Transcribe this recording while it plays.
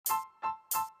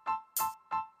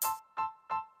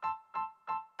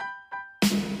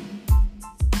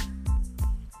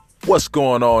What's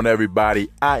going on, everybody?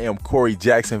 I am Corey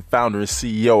Jackson, founder and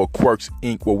CEO of Quirks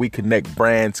Inc., where we connect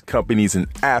brands, companies, and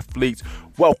athletes.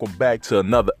 Welcome back to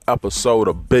another episode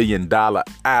of $1 Billion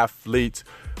Athletes.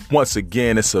 Once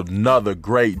again, it's another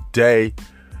great day.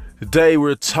 Today,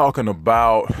 we're talking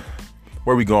about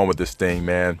where we going with this thing,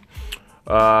 man.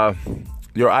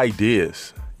 Your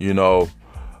ideas,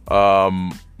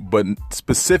 but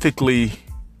specifically,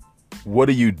 what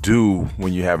do you do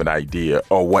when you have an idea,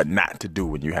 or what not to do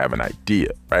when you have an idea,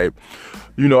 right?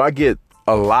 I get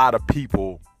a lot of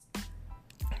people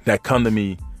that come to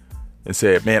me and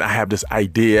say, man, I have this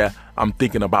idea. I'm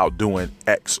thinking about doing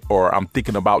X, or I'm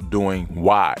thinking about doing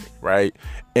Y, right?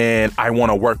 And I want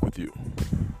to work with you.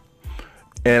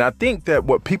 And I think that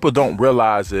what people don't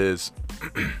realize is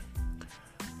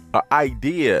an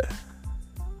idea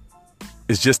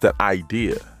is just an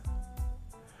idea.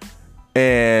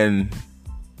 And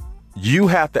you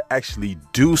have to actually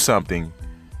do something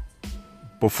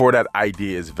before that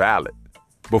idea is valid.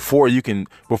 Before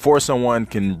someone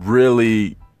can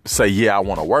really say, yeah, I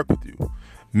want to work with you.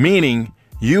 Meaning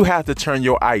you have to turn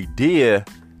your idea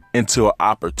into an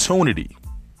opportunity.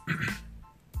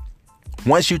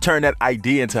 Once you turn that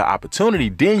idea into an opportunity,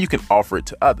 then you can offer it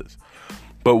to others.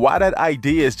 But while that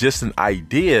idea is just an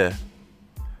idea,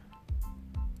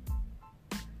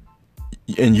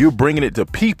 and you're bringing it to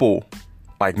people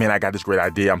like, man, I got this great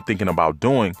idea I'm thinking about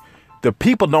doing. The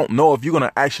people don't know if you're going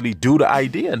to actually do the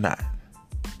idea or not.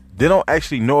 They don't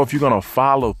actually know if you're going to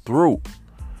follow through.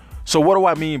 So what do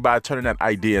I mean by turning that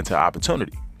idea into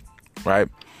opportunity, right?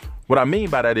 What I mean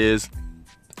by that is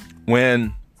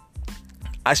when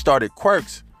I started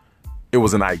Quirks, it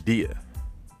was an idea.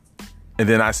 And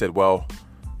then I said, well,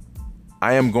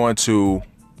 I am going to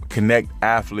connect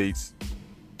athletes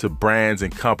to brands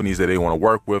and companies that they want to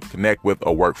work with, connect with,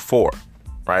 or work for,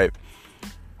 right?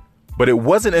 But it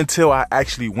wasn't until I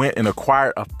actually went and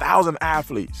acquired 1,000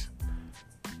 athletes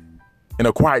and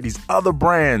acquired these other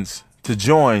brands to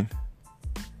join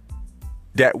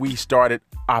that we started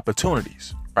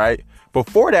opportunities, right?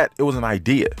 Before that, it was an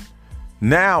idea.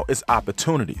 Now it's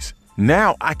opportunities.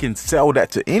 Now I can sell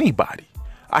that to anybody.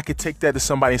 I could take that to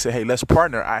somebody and say, hey, let's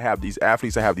partner. I have these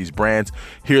athletes. I have these brands.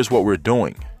 Here's what we're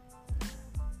doing.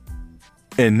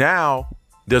 And now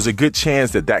there's a good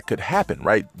chance that could happen,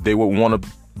 right? They would want to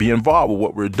be involved with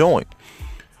what we're doing.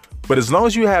 But as long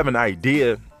as you have an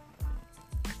idea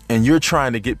and you're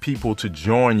trying to get people to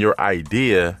join your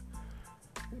idea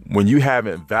when you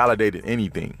haven't validated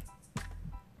anything,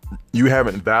 you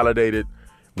haven't validated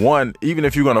one, even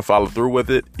if you're going to follow through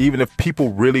with it, even if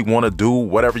people really want to do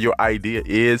whatever your idea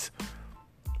is,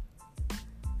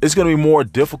 it's going to be more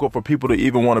difficult for people to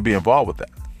even want to be involved with that.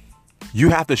 You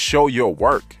have to show your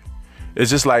work. It's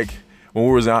just like when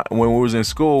we was in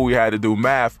school, we had to do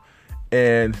math,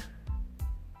 and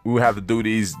we would have to do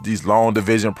these long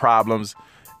division problems,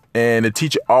 and the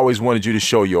teacher always wanted you to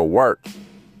show your work,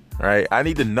 right? I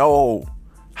need to know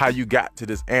how you got to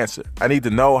this answer. I need to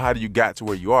know how you got to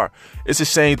where you are. It's the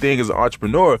same thing as an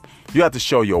entrepreneur. You have to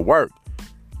show your work.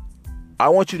 I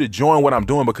want you to join what I'm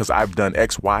doing because I've done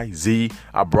X, Y, Z.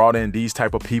 I brought in these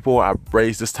type of people. I've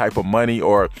raised this type of money,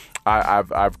 or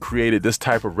I've created this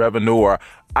type of revenue, or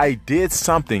I did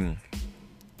something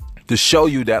to show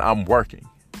you that I'm working.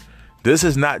 This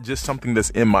is not just something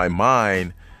that's in my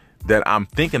mind that I'm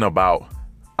thinking about.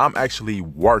 I'm actually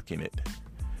working it.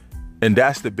 And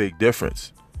that's the big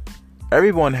difference.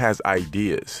 Everyone has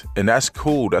ideas, and that's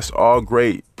cool. That's all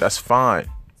great. That's fine.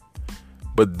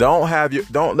 But don't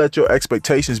let your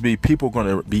expectations be people going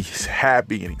to be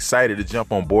happy and excited to jump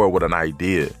on board with an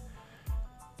idea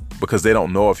because they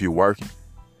don't know if you're working.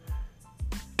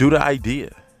 Do the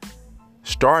idea.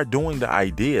 Start doing the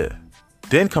idea.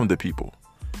 Then come to people.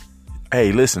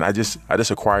 Hey, listen, I just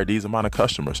acquired these amount of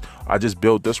customers. I just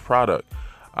built this product.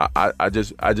 I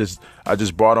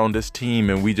just brought on this team,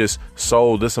 and we just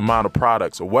sold this amount of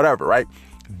products, or whatever, right?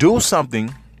 Do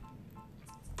something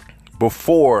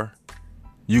before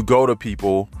you go to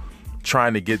people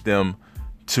trying to get them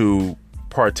to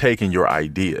partake in your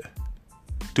idea.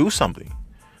 Do something,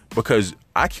 because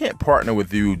I can't partner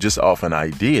with you just off an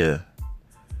idea.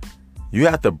 You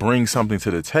have to bring something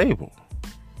to the table,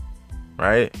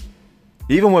 right?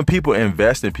 Even when people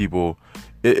invest in people,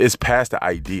 it's past the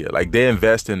idea. Like, they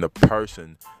invest in the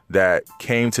person that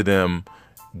came to them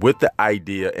with the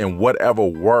idea and whatever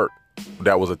work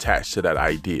that was attached to that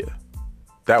idea.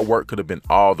 That work could have been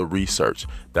all the research.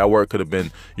 That work could have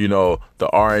been, the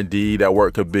R&D. That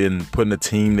work could have been putting a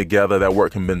team together. That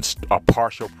work could have been a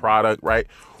partial product, right?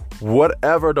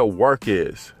 Whatever the work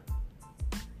is,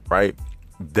 right?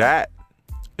 That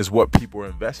is what people are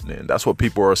investing in. That's what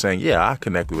people are saying. Yeah, I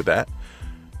connected with that.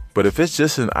 But if it's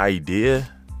just an idea,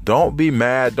 don't be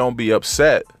mad, don't be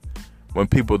upset when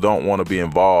people don't want to be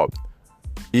involved,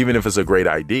 even if it's a great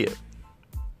idea.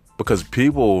 Because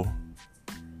people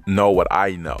know what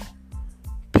I know.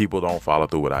 People don't follow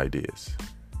through with ideas.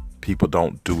 People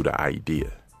don't do the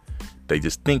idea. They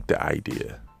just think the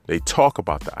idea. They talk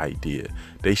about the idea.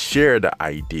 They share the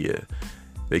idea.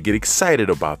 They get excited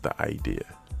about the idea.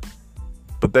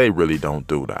 But they really don't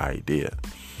do the idea.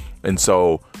 And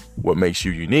so what makes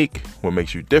you unique, what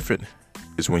makes you different,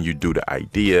 is when you do the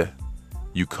idea,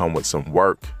 you come with some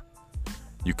work,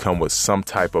 you come with some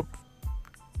type of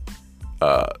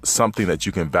something that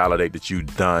you can validate that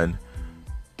you've done,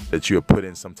 that you have put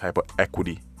in some type of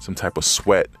equity, some type of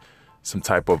sweat, some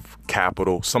type of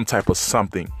capital, some type of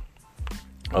something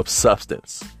of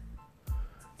substance.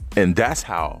 And that's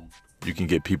how you can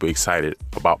get people excited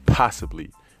about possibly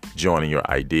joining your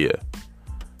idea.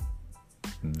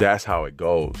 That's how it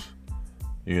goes,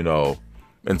 you know.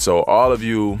 And so all of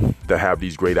you that have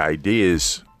these great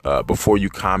ideas, before you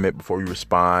comment, before you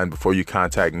respond, before you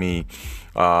contact me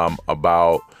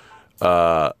about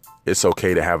it's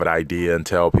okay to have an idea and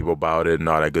tell people about it and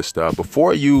all that good stuff.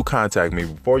 Before you contact me,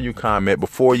 before you comment,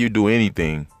 before you do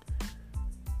anything,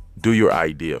 do your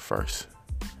idea first.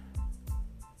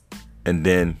 And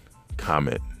then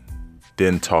comment.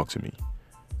 Then talk to me.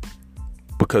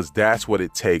 Because that's what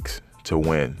it takes to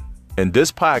win. And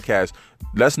this podcast,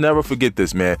 let's never forget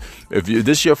this, man. If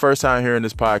this is your first time hearing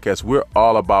this podcast, we're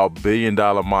all about $1 billion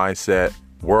mindset,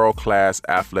 world-class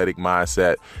athletic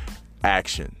mindset,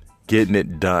 action, getting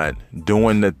it done,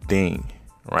 doing the thing,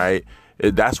 right?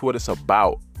 That's what it's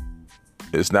about.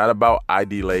 It's not about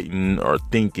ideating or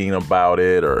thinking about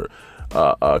it or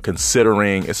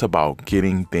considering. It's about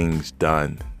getting things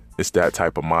done. It's that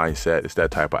type of mindset. It's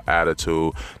that type of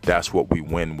attitude. That's what we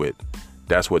win with.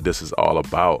 That's what this is all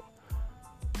about.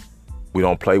 We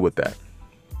don't play with that.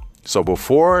 So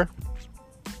before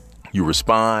you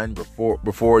respond,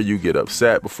 before you get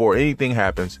upset, before anything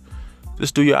happens,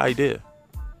 just do your idea.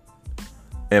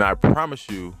 And I promise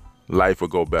you, life will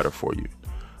go better for you.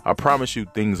 I promise you,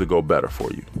 things will go better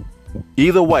for you.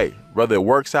 Either way, whether it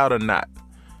works out or not,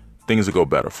 things will go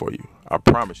better for you. I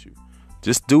promise you.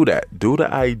 Just do that. Do the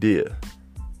idea.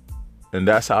 And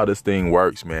that's how this thing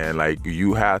works, man. Like,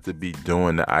 you have to be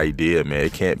doing the idea, man.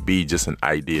 It can't be just an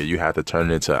idea. You have to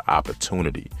turn it into an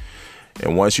opportunity.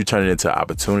 And once you turn it into an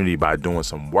opportunity by doing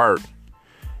some work,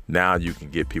 now you can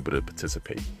get people to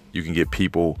participate. You can get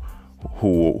people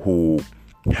who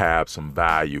have some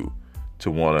value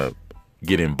to want to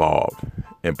get involved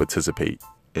and participate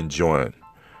and join.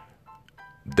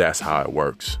 That's how it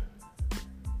works.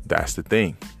 That's the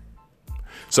thing.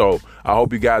 So I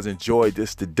hope you guys enjoyed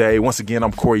this today. Once again,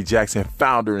 I'm Corey Jackson,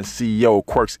 founder and CEO of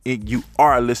Quirks Inc. You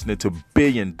are listening to $1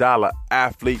 Billion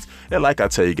Athletes. And like I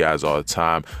tell you guys all the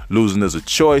time, losing is a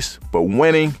choice, but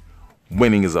winning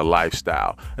is a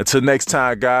lifestyle. Until next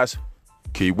time, guys,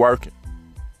 keep working.